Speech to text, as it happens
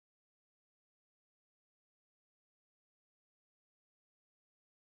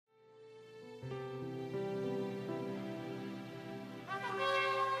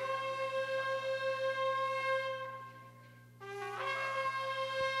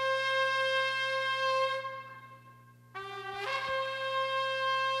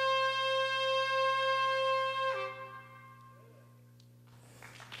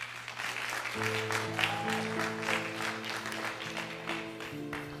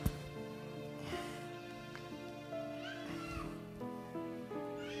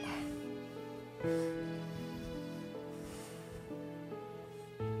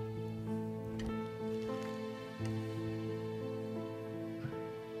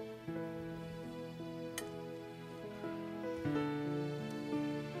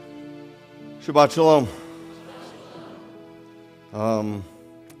Shabbat Shalom.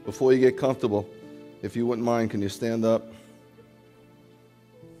 Before you get comfortable, if you wouldn't mind, can you stand up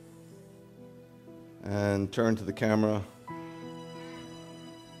and turn to the camera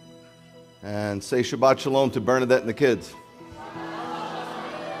and say Shabbat Shalom to Bernadette and the kids.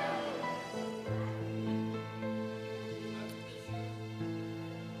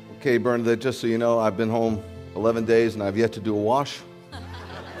 Okay, Bernadette, just so you know, I've been home 11 days and I've yet to do a wash.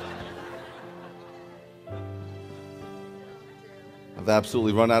 I've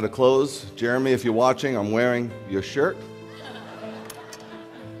absolutely run out of clothes. Jeremy, if you're watching, I'm wearing your shirt.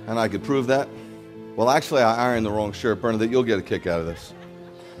 And I could prove that. Well, actually, I ironed the wrong shirt. Bernadette, you'll get a kick out of this.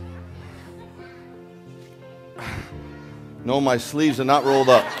 No, my sleeves are not rolled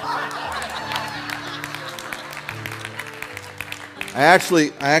up. I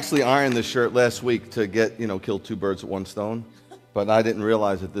actually ironed this shirt last week to get, kill two birds with one stone. But I didn't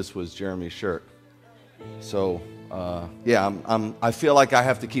realize that this was Jeremy's shirt. So... I feel like I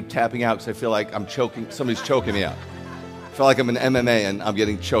have to keep tapping out because I feel like I'm choking. Somebody's choking me out. I feel like I'm in MMA and I'm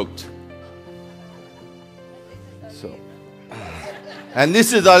getting choked. So, and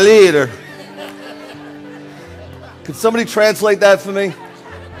this is our leader. Could somebody translate that for me?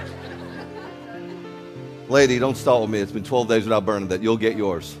 Lady, don't start with me. It's been 12 days without burning that. You'll get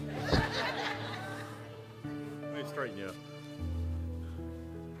yours. Let me straighten you up.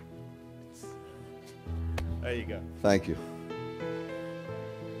 There you go. Thank you.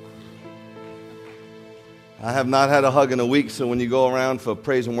 I have not had a hug in a week, so when you go around for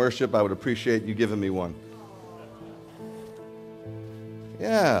praise and worship, I would appreciate you giving me one.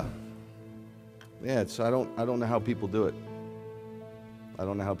 Yeah. Yeah, I don't know how people do it. I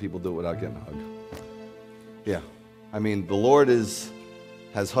don't know how people do it without getting a hug. Yeah. I mean, the Lord has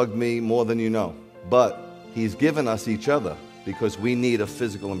hugged me more than you know, but He's given us each other because we need a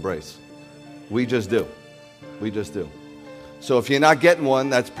physical embrace. We just do. We just do. So if you're not getting one,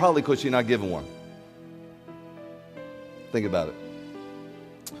 that's probably because you're not giving one. Think about it.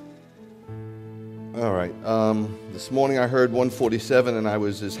 All right. This morning I heard 147 and I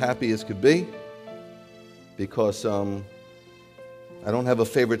was as happy as could be because I don't have a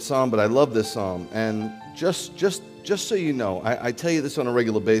favorite psalm, but I love this psalm. And just so you know, I tell you this on a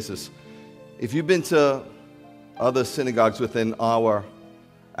regular basis. If you've been to other synagogues within our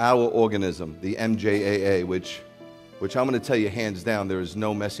organism, the MJAA, which I'm going to tell you hands down, there is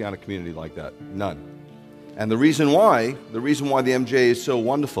no Messianic community like that. None. And the reason why the MJAA is so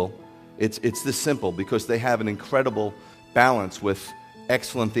wonderful, it's this simple, because they have an incredible balance with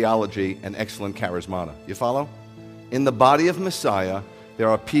excellent theology and excellent charismata. You follow? In the body of Messiah, there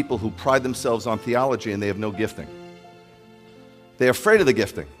are people who pride themselves on theology and they have no gifting. They're afraid of the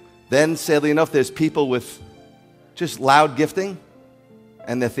gifting. Then, sadly enough, there's people with just loud gifting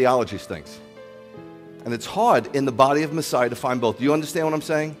and their theology stinks. And it's hard in the body of Messiah to find both. Do you understand what I'm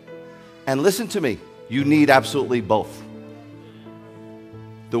saying? And listen to me. You need absolutely both.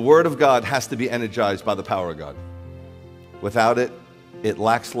 The Word of God has to be energized by the power of God. Without it, it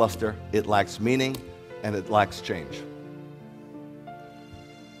lacks luster, it lacks meaning, and it lacks change.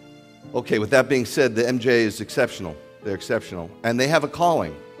 Okay, with that being said, the MJ is exceptional. They're exceptional. And they have a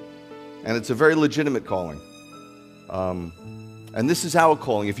calling. And it's a very legitimate calling. And this is our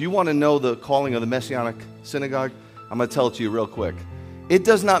calling. If you want to know the calling of the Messianic Synagogue, I'm going to tell it to you real quick. It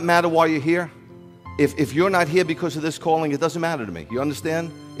does not matter why you're here. If you're not here because of this calling, it doesn't matter to me. You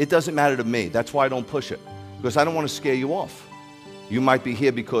understand? It doesn't matter to me. That's why I don't push it. Because I don't want to scare you off. You might be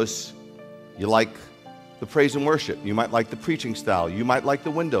here because you like the praise and worship. You might like the preaching style. You might like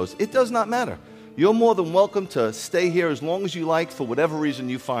the windows. It does not matter. You're more than welcome to stay here as long as you like for whatever reason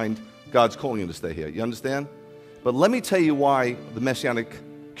you find God's calling you to stay here. You understand? But let me tell you why the Messianic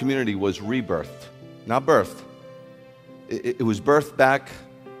community was rebirthed. Not birthed. It was birthed back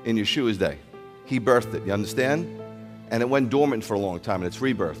in Yeshua's day. He birthed it, you understand? And it went dormant for a long time, and it's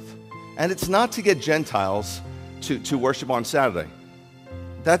rebirthed. And it's not to get Gentiles to worship on Saturday.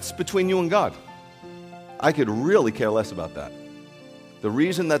 That's between you and God. I could really care less about that. The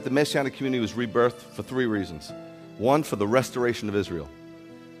reason that the Messianic community was rebirthed for three reasons. One, for the restoration of Israel.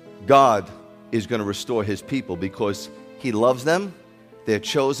 God is going to restore His people because He loves them, they're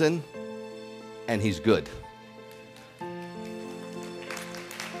chosen, and He's good.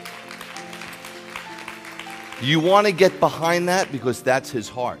 You want to get behind that because that's His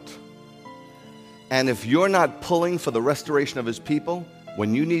heart. And if you're not pulling for the restoration of His people,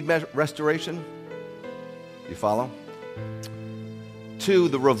 when you need restoration, you follow? Two,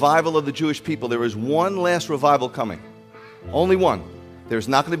 the revival of the Jewish people. There is one last revival coming. Only one. There's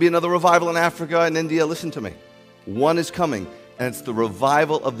not going to be another revival in Africa and India. Listen to me. One is coming, and it's the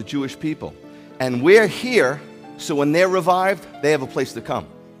revival of the Jewish people. And we're here, so when they're revived, they have a place to come.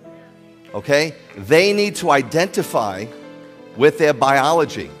 Okay? They need to identify with their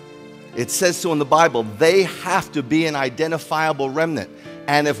biology. It says so in the Bible. They have to be an identifiable remnant.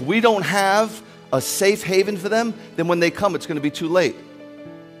 And if we don't have a safe haven for them, then when they come, it's going to be too late.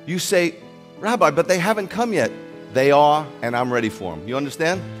 You say, Rabbi, but they haven't come yet. They are, and I'm ready for them. You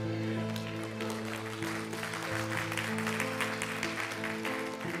understand?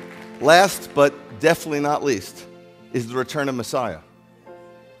 Last, but definitely not least, is the return of Messiah.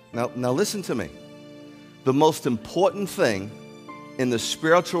 Now listen to me. The most important thing in the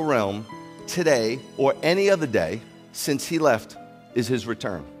spiritual realm today or any other day since he left is his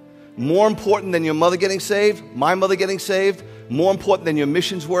return. More important than your mother getting saved, my mother getting saved, more important than your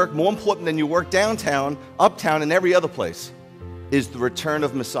missions work, more important than your work downtown, uptown, and every other place, is the return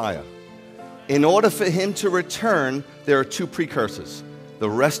of Messiah. In order for him to return, there are two precursors. The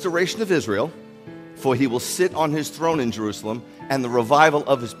restoration of Israel, for he will sit on his throne in Jerusalem, and the revival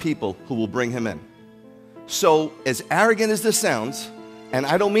of his people who will bring him in. So, as arrogant as this sounds, and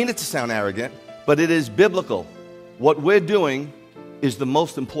I don't mean it to sound arrogant, but it is biblical. What we're doing is the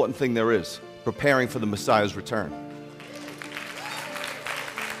most important thing there is, preparing for the Messiah's return.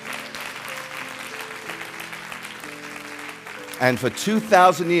 And for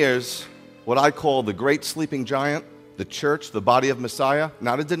 2,000 years, what I call the great sleeping giant, the church, the body of Messiah,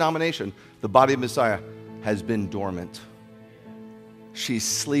 not a denomination, the body of Messiah has been dormant. She's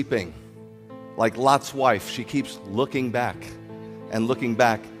sleeping. Like Lot's wife, she keeps looking back and looking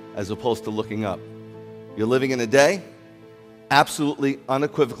back as opposed to looking up. You're living in a day, absolutely,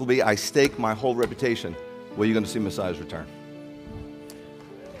 unequivocally, I stake my whole reputation where you're going to see Messiah's return.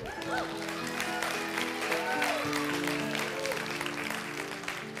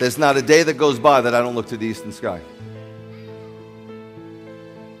 There's not a day that goes by that I don't look to the eastern sky.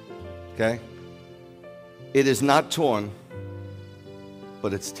 Okay? It is not torn,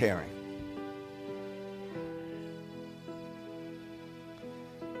 but it's tearing.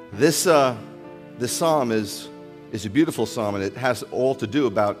 This psalm is a beautiful psalm, and it has all to do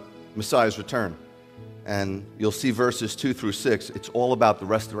about Messiah's return. And you'll see verses 2 through 6. It's all about the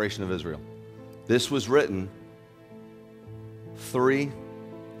restoration of Israel. This was written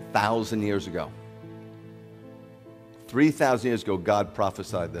 3,000 years ago. 3,000 years ago, God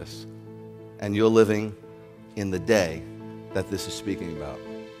prophesied this. And you're living in the day that this is speaking about.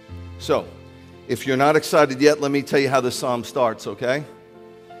 So, if you're not excited yet, let me tell you how this psalm starts, okay?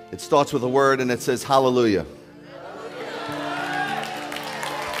 It starts with a word, and it says, hallelujah.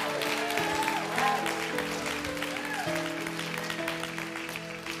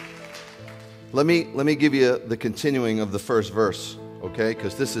 Let me give you the continuing of the first verse, okay?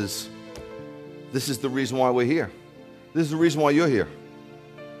 Because this is the reason why we're here. This is the reason why you're here.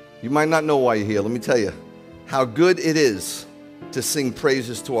 You might not know why you're here. Let me tell you how good it is to sing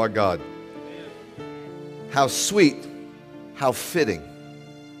praises to our God. How sweet, how fitting.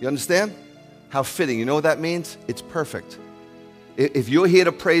 You understand? How fitting. You know what that means? It's perfect. If you're here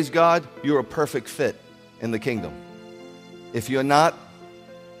to praise God, you're a perfect fit in the kingdom. If you're not,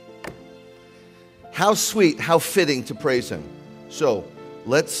 how sweet, how fitting to praise him. So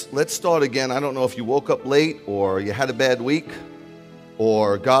let's start again. I don't know if you woke up late or you had a bad week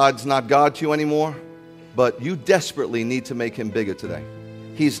or God's not God to you anymore, but you desperately need to make him bigger today.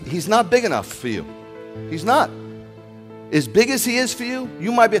 He's not big enough for you. He's not. As big as he is for you,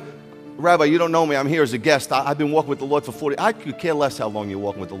 you might be, Rabbi, you don't know me. I'm here as a guest. I've been walking with the Lord for 40. I could care less how long you're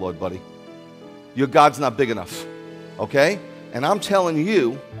walking with the Lord, buddy. Your God's not big enough, okay? And I'm telling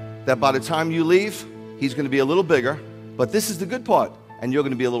you that by the time you leave, he's going to be a little bigger, but this is the good part, and you're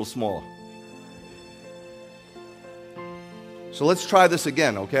going to be a little smaller. So let's try this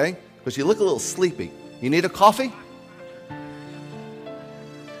again, okay? Because you look a little sleepy. You need a coffee?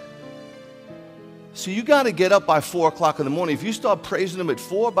 So you got to get up by 4 o'clock in the morning. If you start praising him at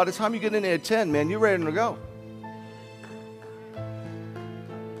 4, by the time you get in there at 10, man, you're ready to go.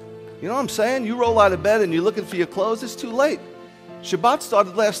 You know what I'm saying? You roll out of bed and you're looking for your clothes. It's too late. Shabbat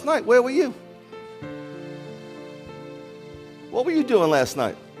started last night. Where were you? What were you doing last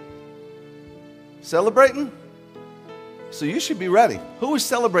night? Celebrating? So you should be ready. Who was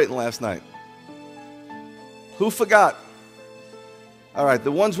celebrating last night? Who forgot? All right,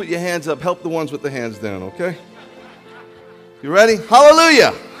 the ones with your hands up, help the ones with the hands down, okay? You ready?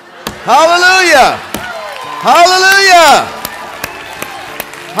 Hallelujah! Hallelujah! Hallelujah!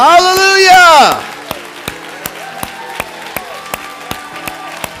 Hallelujah!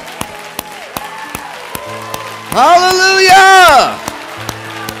 Hallelujah!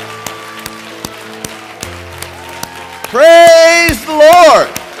 Praise the Lord.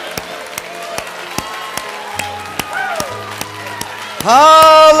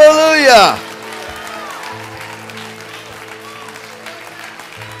 Hallelujah.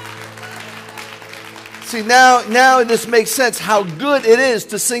 See, now this makes sense how good it is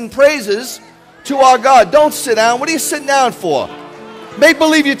to sing praises to our God. Don't sit down. What are you sitting down for? Make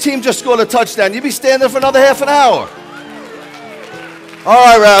believe your team just scored a touchdown. You'd be standing there for another half an hour. All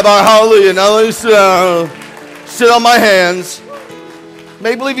right, Rabbi, hallelujah. Now let me sit down. Sit on my hands.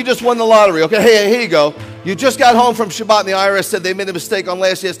 Make believe you just won the lottery. Okay, hey, here you go. You just got home from Shabbat and the IRS said they made a mistake on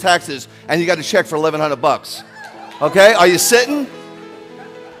last year's taxes and you got a check for $1,100. Okay, are you sitting?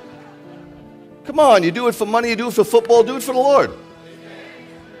 Come on, you do it for money, you do it for football, do it for the Lord.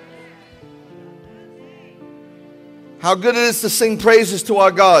 How good it is to sing praises to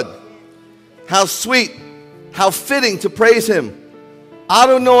our God. How sweet, how fitting to praise Him.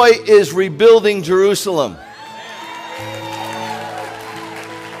 Adonai is rebuilding Jerusalem.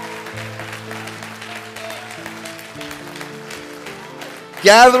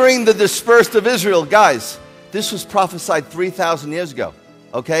 Gathering the dispersed of Israel. Guys, this was prophesied 3,000 years ago.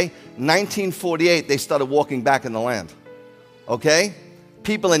 Okay? 1948, they started walking back in the land. Okay?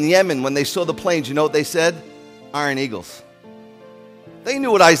 People in Yemen, when they saw the planes, you know what they said? Iron eagles. They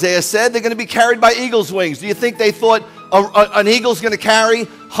knew what Isaiah said. They're going to be carried by eagle's wings. Do you think they thought an eagle's going to carry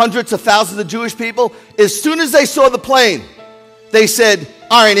hundreds of thousands of Jewish people? As soon as they saw the plane, they said,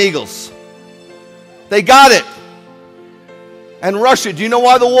 iron eagles. They got it. And Russia, do you know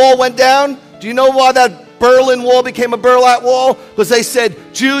why the wall went down? Do you know why that Berlin Wall became a Berlin Wall? Because they said,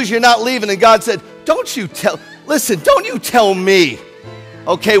 Jews, you're not leaving. And God said, don't you tell me,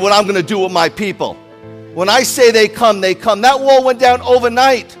 okay, what I'm going to do with my people. When I say they come, they come. That wall went down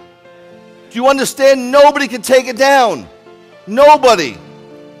overnight. Do you understand? Nobody could take it down. Nobody.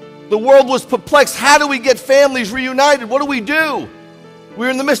 The world was perplexed. How do we get families reunited? What do we do?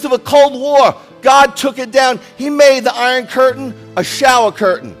 We're in the midst of a Cold War. God took it down. He made the Iron Curtain a shower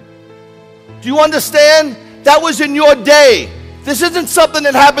curtain. Do you understand? That was in your day. This isn't something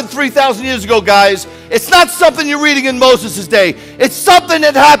that happened 3,000 years ago, guys. It's not something you're reading in Moses' day. It's something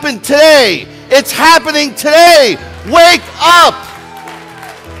that happened today. It's happening today. Wake up.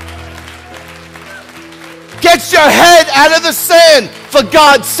 Get your head out of the sand, for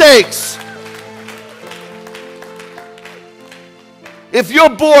God's sakes. If you're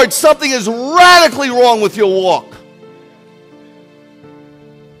bored, something is radically wrong with your walk.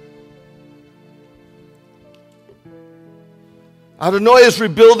 Adonai is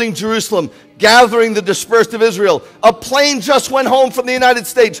rebuilding Jerusalem, gathering the dispersed of Israel. A plane just went home from the United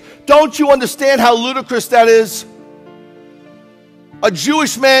States. Don't you understand how ludicrous that is? A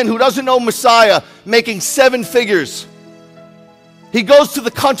Jewish man who doesn't know Messiah making 7 figures. He goes to the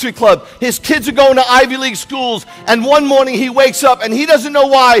country club. His kids are going to Ivy League schools. And one morning he wakes up and he doesn't know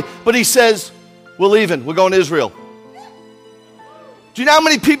why, but he says, we're leaving. We're going to Israel. Do you know how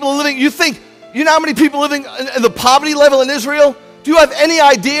many people are living? You know how many people living in the poverty level in Israel? Do you have any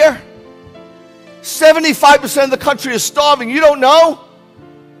idea? 75% of the country is starving. You don't know?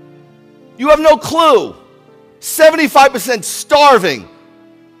 You have no clue. 75% starving,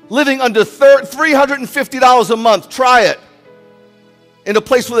 living under $350 a month. Try it. In a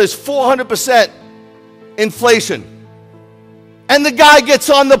place where there's 400% inflation. And the guy gets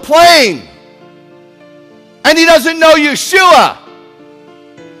on the plane. And he doesn't know Yeshua.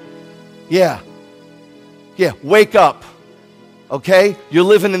 Yeah, wake up. Okay? You're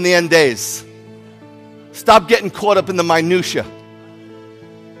living in the end days. Stop getting caught up in the minutia.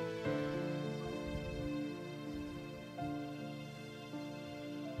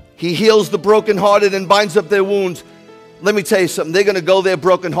 He heals the brokenhearted and binds up their wounds. Let me tell you something. They're going to go there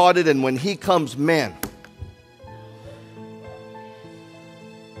brokenhearted, and when he comes, man.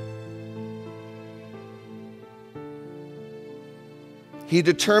 He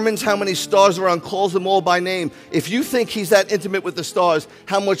determines how many stars are on, calls them all by name. If you think he's that intimate with the stars,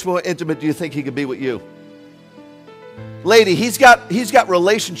 how much more intimate do you think he could be with you? Lady, he's got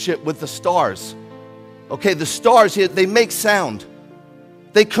relationship with the stars. Okay, the stars here, they make sound.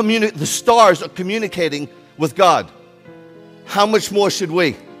 The stars are communicating with God. How much more should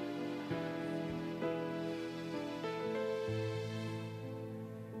we?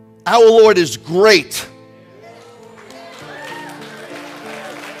 Our Lord is great.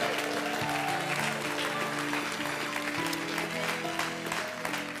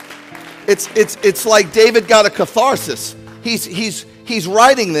 It's like David got a catharsis. He's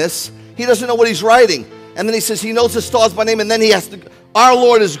writing this. He doesn't know what he's writing. And then he says he knows the stars by name, and then he has to, our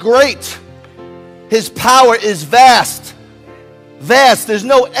Lord is great. His power is vast. Vast. There's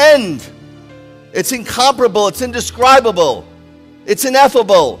no end. It's incomparable. It's indescribable. It's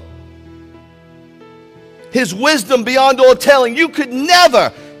ineffable. His wisdom beyond all telling. You could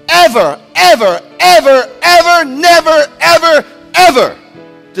never, ever, ever, ever, ever, never, ever, ever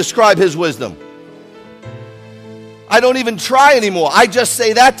describe his wisdom. I don't even try anymore. I just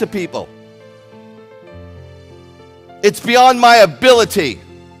say that to people. It's beyond my ability.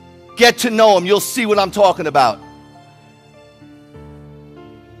 Get to know him. You'll see what I'm talking about.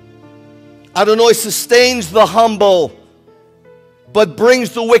 Adonai sustains the humble, but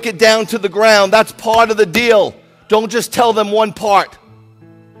brings the wicked down to the ground. That's part of the deal. Don't just tell them one part.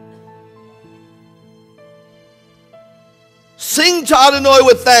 Sing to Adonai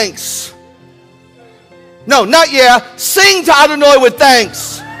with thanks. No, not yeah. Sing to Adonai with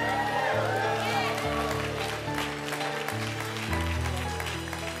thanks.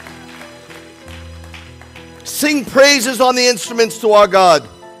 Sing praises on the instruments to our God.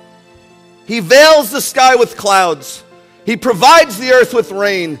 He veils the sky with clouds. He provides the earth with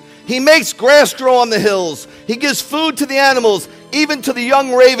rain. He makes grass grow on the hills. He gives food to the animals, even to the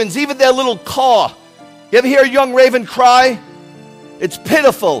young ravens, even their little caw. You ever hear a young raven cry? It's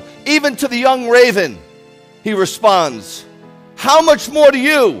pitiful. Even to the young raven, he responds. How much more to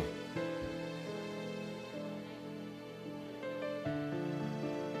you?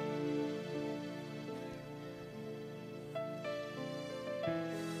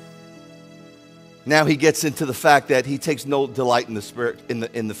 Now he gets into the fact that he takes no delight in the spirit,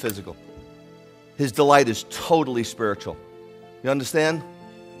 in the physical. His delight is totally spiritual. You understand?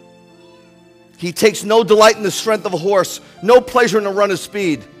 He takes no delight in the strength of a horse, no pleasure in a run of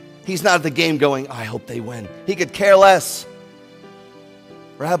speed. He's not at the game going, I hope they win. He could care less.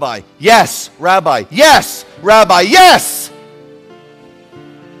 Rabbi, yes, Rabbi, yes, Rabbi, yes.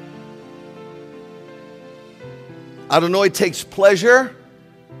 Adonai takes pleasure.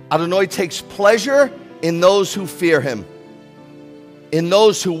 Adonai takes pleasure in those who fear him, in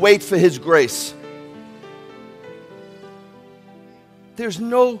those who wait for his grace. There's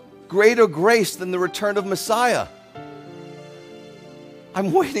no greater grace than the return of Messiah.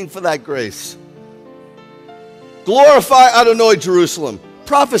 I'm waiting for that grace. Glorify Adonai, Jerusalem.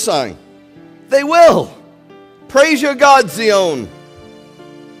 Prophesying. They will. Praise your God, Zion.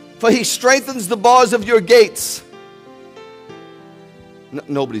 For he strengthens the bars of your gates.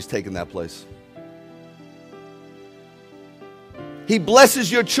 Nobody's taken that place. He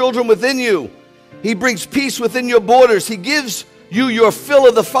blesses your children within you. He brings peace within your borders. He gives you your fill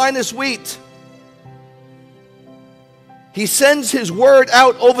of the finest wheat. He sends his word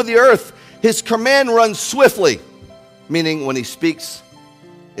out over the earth. His command runs swiftly, meaning when he speaks,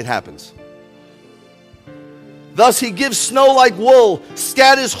 it happens. Thus he gives snow like wool,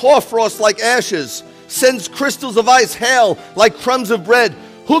 scatters hoarfrost like ashes, sends crystals of ice, hail like crumbs of bread.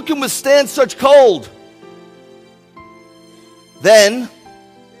 Who can withstand such cold? Then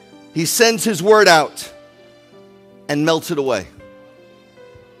he sends his word out and melts it away.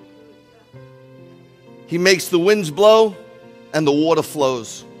 He makes the winds blow and the water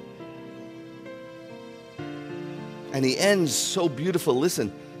flows. And he ends so beautiful.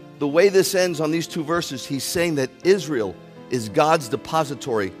 Listen, the way this ends on these two verses, he's saying that Israel is God's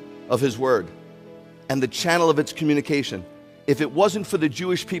depository of his word and the channel of its communication. If it wasn't for the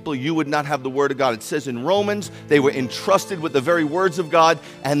Jewish people, you would not have the word of God. It says in Romans, they were entrusted with the very words of God,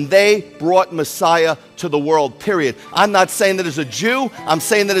 and they brought Messiah to the world, period. I'm not saying that as a Jew, I'm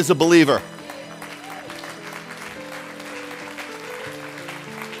saying that as a believer.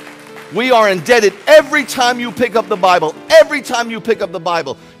 We are indebted every time you pick up the Bible. Every time you pick up the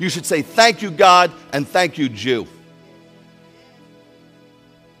Bible, you should say, thank you, God, and thank you, Jew.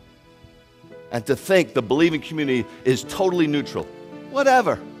 And to think the believing community is totally neutral.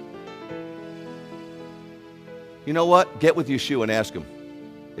 Whatever. You know what? Get with Yeshua and ask him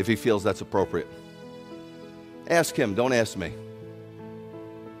if he feels that's appropriate. Ask him, don't ask me.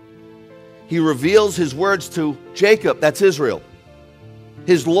 He reveals his words to Jacob, that's Israel.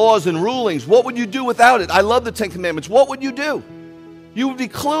 His laws and rulings. What would you do without it? I love the Ten Commandments. What would you do? You would be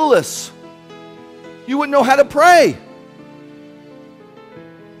clueless. You wouldn't know how to pray.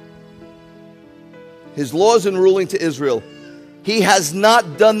 His laws and ruling to Israel. He has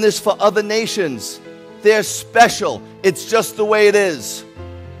not done this for other nations. They're special. It's just the way it is.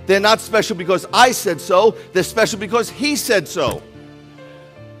 They're not special because I said so. They're special because he said so.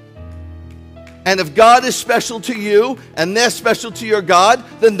 And if God is special to you and they're special to your God,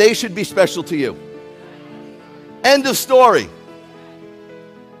 then they should be special to you. End of story.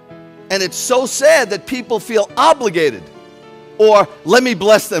 And it's so sad that people feel obligated. Or let me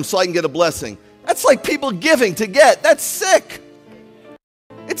bless them so I can get a blessing. That's like people giving to get. That's sick.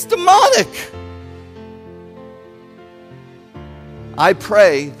 It's demonic. I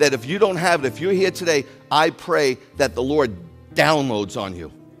pray that if you don't have it, if you're here today, I pray that the Lord downloads on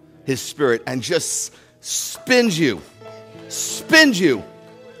you His Spirit and just spins you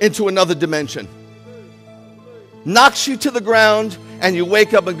into another dimension. Knocks you to the ground and you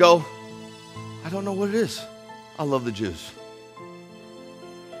wake up and go, I don't know what it is. I love the Jews.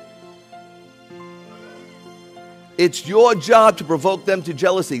 It's your job to provoke them to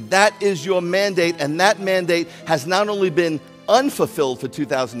jealousy. That is your mandate, and that mandate has not only been unfulfilled for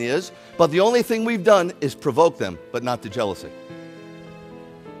 2,000 years, but the only thing we've done is provoke them, but not to jealousy.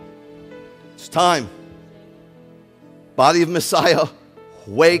 It's time. Body of Messiah,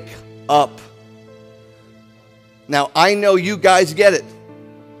 wake up. Now, I know you guys get it,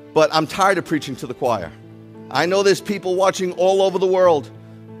 but I'm tired of preaching to the choir. I know there's people watching all over the world.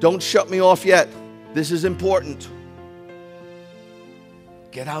 Don't shut me off yet. This is important.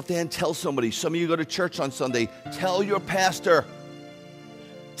 Get out there and tell somebody. Some of you go to church on Sunday. Tell your pastor.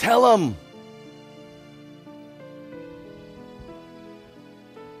 Tell him.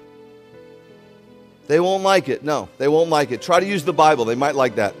 They won't like it. No, they won't like it. Try to use the Bible. They might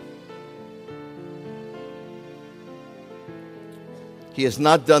like that. He has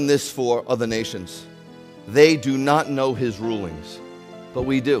not done this for other nations. They do not know His rulings, but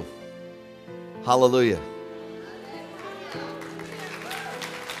we do. Hallelujah.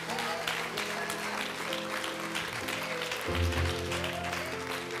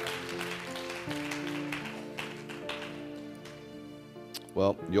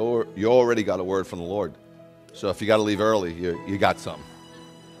 Well, you already got a word from the Lord. So if you got to leave early, you got something.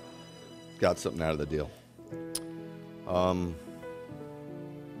 Got something out of the deal.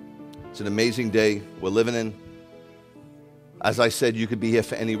 It's an amazing day we're living in. As I said, you could be here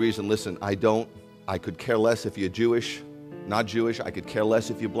for any reason. Listen, I could care less if you're Jewish, not Jewish. I could care less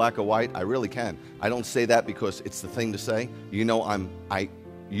if you're black or white. I really can. I don't say that because it's the thing to say. You know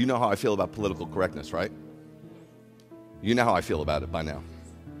how I feel about political correctness, right? You know how I feel about it by now.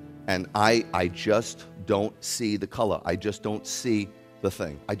 And I just don't see the color. I just don't see the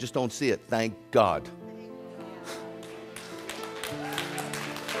thing. I just don't see it. Thank God.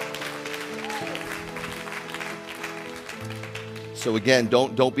 So again,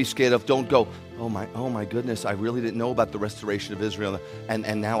 don't be scared of, don't go, oh my goodness, I really didn't know about the restoration of Israel,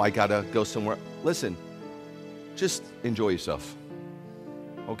 and now I gotta go somewhere. Listen, just enjoy yourself.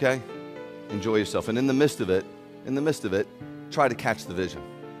 Okay? Enjoy yourself. And in the midst of it, try to catch the vision.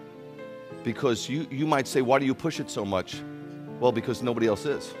 Because you might say, why do you push it so much? Well, because nobody else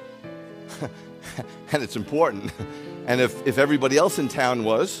is. And it's important. And if everybody else in town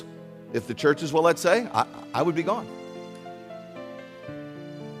was, if the churches were, let's say, I would be gone.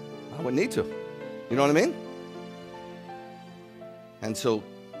 I wouldn't need to. You know what I mean? And so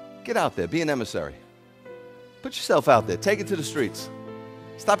get out there. Be an emissary. Put yourself out there. Take it to the streets.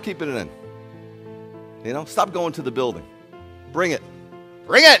 Stop keeping it in. You know, stop going to the building. Bring it.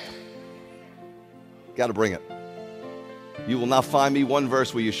 Bring it! Got to bring it. You will not find me one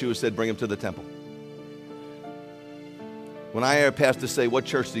verse where Yeshua said, bring him to the temple. When I hear a pastor say, what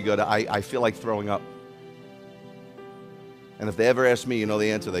church do you go to? I feel like throwing up. And if they ever ask me, you know the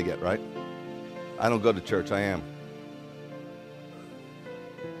answer they get, right? I don't go to church, I am.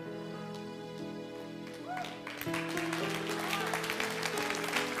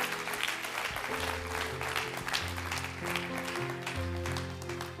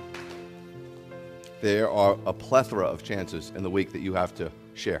 There are a plethora of chances in the week that you have to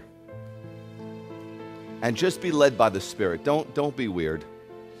share. And just be led by the Spirit. Don't be weird.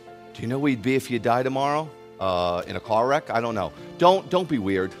 Do you know where you'd be if you die tomorrow? In a car wreck? I don't know. Don't be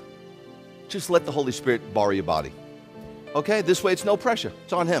weird. Just let the Holy Spirit borrow your body. Okay? This way it's no pressure.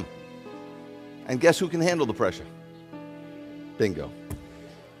 It's on Him. And guess who can handle the pressure? Bingo.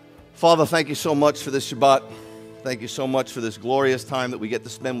 Father, thank you so much for this Shabbat. Thank you so much for this glorious time that we get to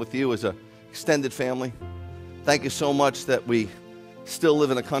spend with you as an extended family. Thank you so much that we still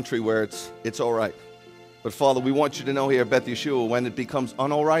live in a country where it's all right. But Father, we want you to know here at Beth Yeshua, when it becomes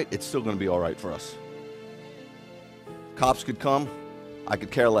unall right, it's still going to be all right for us. Cops could come. I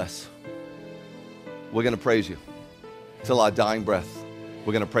could care less. We're going to praise you till our dying breath.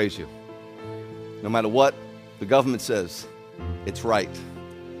 We're going to praise you. No matter what the government says, it's right.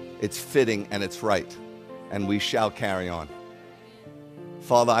 It's fitting and it's right. And we shall carry on.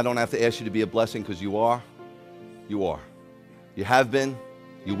 Father, I don't have to ask you to be a blessing because you are. You are. You have been,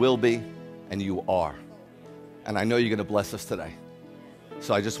 you will be, and you are. And I know you're going to bless us today.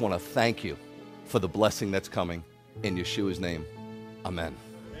 So I just want to thank you for the blessing that's coming. In Yeshua's name, amen.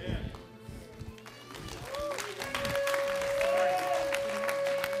 Amen.